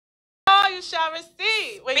you shall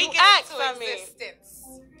receive. When Speak you ask into for existence.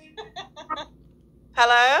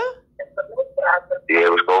 Hello? Yeah,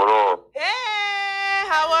 what's going on? Hey,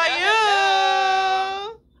 how are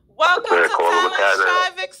you? Welcome Hey, to Carla, what's Talent happening?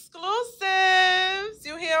 Strive Exclusives.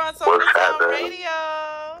 You here on Talk What's to Town happening?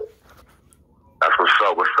 Radio. That's what's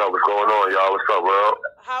up. What's up? What's going on, y'all? What's up, bro?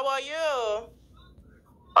 How are you?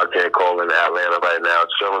 I can't call in Atlanta right now.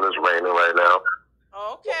 Chilling, it's raining right now.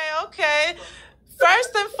 Okay.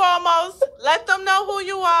 First and foremost, let them know who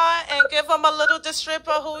you are and give them a little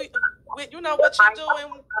description who, you know, what you do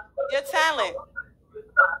and your talent.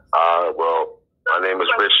 Well, my name is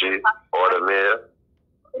Richie Ordamir.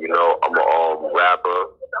 You know, I'm a rapper.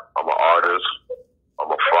 I'm an artist.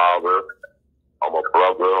 I'm a father. I'm a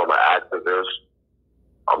brother. I'm an activist.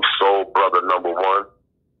 I'm soul brother number one.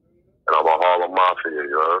 And I'm a Harlem Mafia,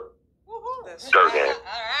 you know? That's Dirt gang. All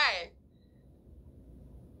right.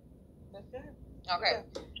 Okay.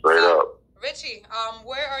 Straight up. Richie,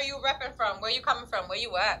 where are you repping from? Where you coming from? Where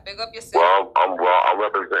you at? Big up yourself. Well, I'm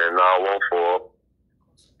representing 914.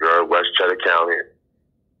 You're in Westchester County.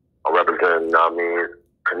 I'm representing,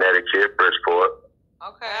 Connecticut, Bridgeport.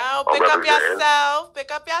 Okay. Now,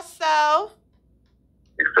 pick up yourself.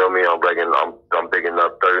 You feel me? I'm bigging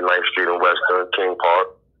up 39th Street in Western, King Park.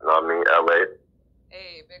 You know what I mean? LA.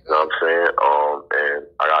 Hey, big up. You know what I'm saying? And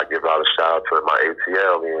I gotta give out a shout out to my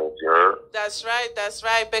ATL, you heard? That's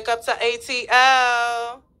right. Pick up to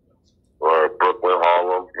ATL. Or Brooklyn,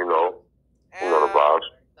 Harlem, you know the vibes.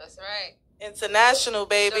 That's right. International,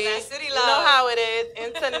 baby. So that city you love. know how it is.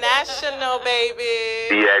 International, baby.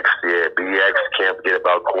 BX, can't forget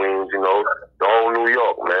about Queens, you know. The whole New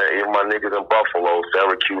York, man. Even my niggas in Buffalo,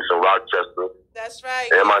 Syracuse, and Rochester. That's right.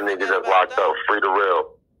 And my niggas that's locked up, free the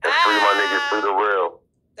real. And free my niggas, free the real.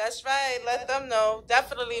 That's right. Let them know.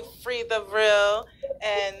 Definitely free the real.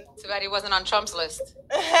 And Too bad he wasn't on Trump's list.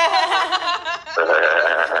 And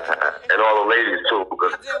all the ladies, too,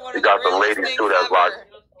 because we got some ladies, too, that's locked.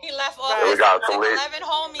 He left Right. office We got and some took ladies. 11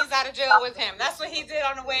 homies out of jail with him. That's what he did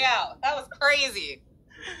on the way out. That was crazy.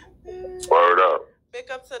 Word up. pick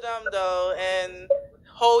up to them, though, and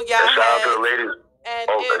hold your And shout out to the hands. ladies. And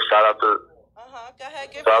And shout out to go ahead,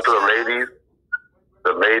 give shout out to me a the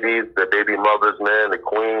shout. ladies, the baby mothers, man, the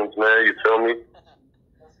queens, man. You feel me?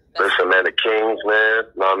 Listen, man, the kings, man.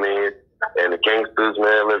 You know what I mean? And the gangsters,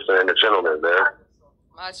 man. Listen, and the gentlemen, man.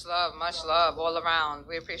 Much love all around.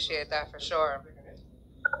 We appreciate that for sure.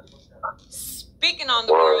 Speaking on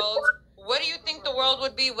the world, what do you think the world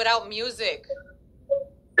would be without music?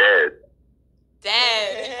 Dead.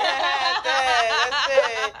 Dead. That's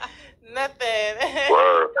it. Nothing.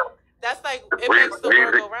 Word. That's like, it makes the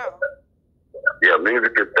world go round. Yeah,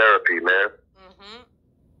 music is therapy, man. Mm-hmm.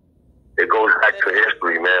 It goes back to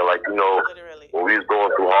history, man. Like, you know, Literally. when we was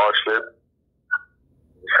going through hardship,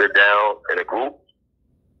 sit down in a group,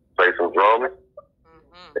 play some drums,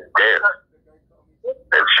 Mm-hmm. and dance,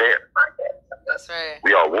 and chant. That's right.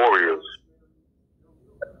 We are warriors.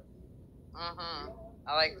 Mm-hmm.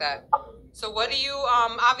 I like that. So what do you,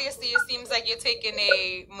 obviously it seems like you're taking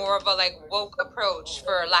a more of a like woke approach,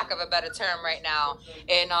 for lack of a better term right now,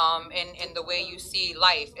 in the way you see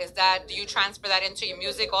life. Is that, do you transfer that into your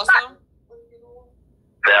music also?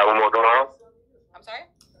 Say that one more time. I'm sorry?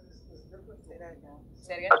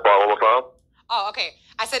 Say it again. That's part one more time. Oh, okay.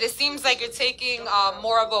 I said it seems like you're taking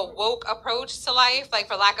more of a woke approach to life, like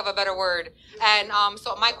for lack of a better word. And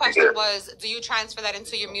so my question was, do you transfer that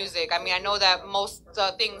into your music? I mean, I know that most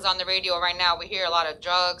things on the radio right now, we hear a lot of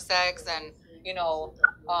drugs, sex, and, you know,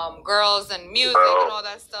 girls and music and all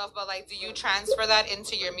that stuff. But, like, do you transfer that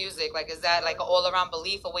into your music? Like, is that like an all-around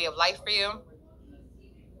belief, a way of life for you?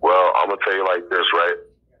 Well, I'm going to tell you like this, right?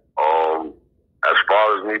 As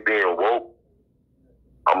far as me being woke,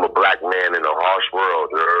 I'm a black man in a harsh world,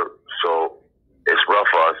 you know? So it's rough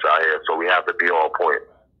for us out here, so we have to be on point.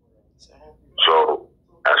 So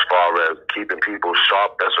as far as keeping people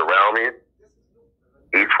sharp that's around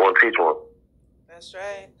me, each one teach one. That's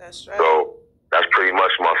right. So that's pretty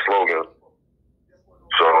much my slogan.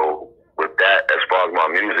 So with that, as far as my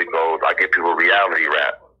music goes, I give people reality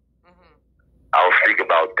rap. Mm-hmm. I don't speak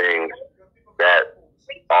about things that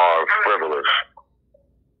are frivolous.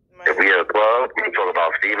 If we in a club, we can talk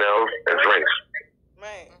about females and drinks.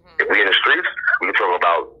 Right. If we in the streets, we can talk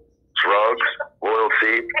about drugs,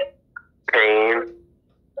 loyalty, pain,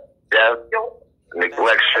 death,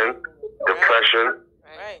 neglection, depression.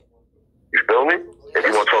 Right. You feel me? If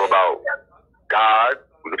you want to talk about God,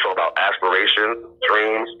 we can talk about aspirations,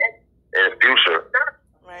 dreams, and future.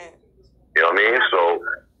 Right. You know what I mean? So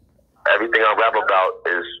everything I rap about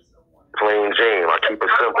is plain Jane. I keep it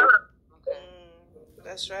simple.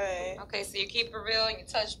 That's right. Okay, so you keep it real and you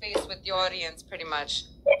touch base with the audience pretty much.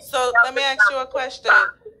 So let me ask you a question.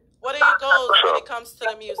 What are your goals when it comes to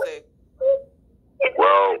the music?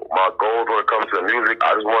 Well, my goals when it comes to the music,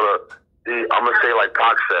 I just want to see, I'm going to say like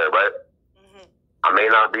Pac said, right? Mm-hmm. I may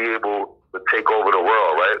not be able to take over the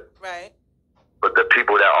world, right? Right. But the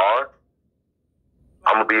people that are,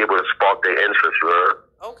 I'm going to be able to spark their interest, right?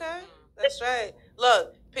 Okay, that's right.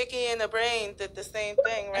 Look, Picky and the Brain did the same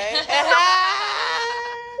thing, right?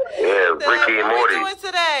 Yeah, Ricky and Morty. What we doing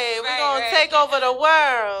today? We're going to take over the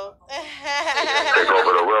world. Take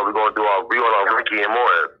over the world. We're going to do we on our Ricky and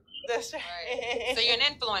Morty. That's right. So you're an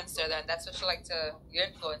influencer then. That's what you like to, you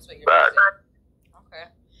influence with your music. Okay.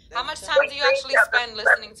 How much time do you actually spend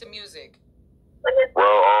listening to music?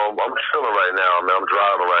 Well, I'm chilling right now, man. I'm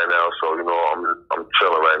driving right now, so, you know, I'm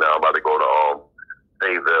chilling right now. I'm about to go to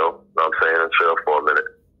Fayetteville, you know what I'm saying, and chill for a minute.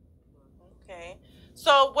 Okay.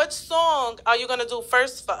 So which song are you going to do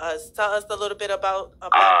first for us? Tell us a little bit about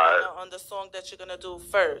on the song that you're going to do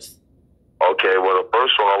first. Okay, well, the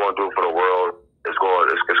first song I want to do for the world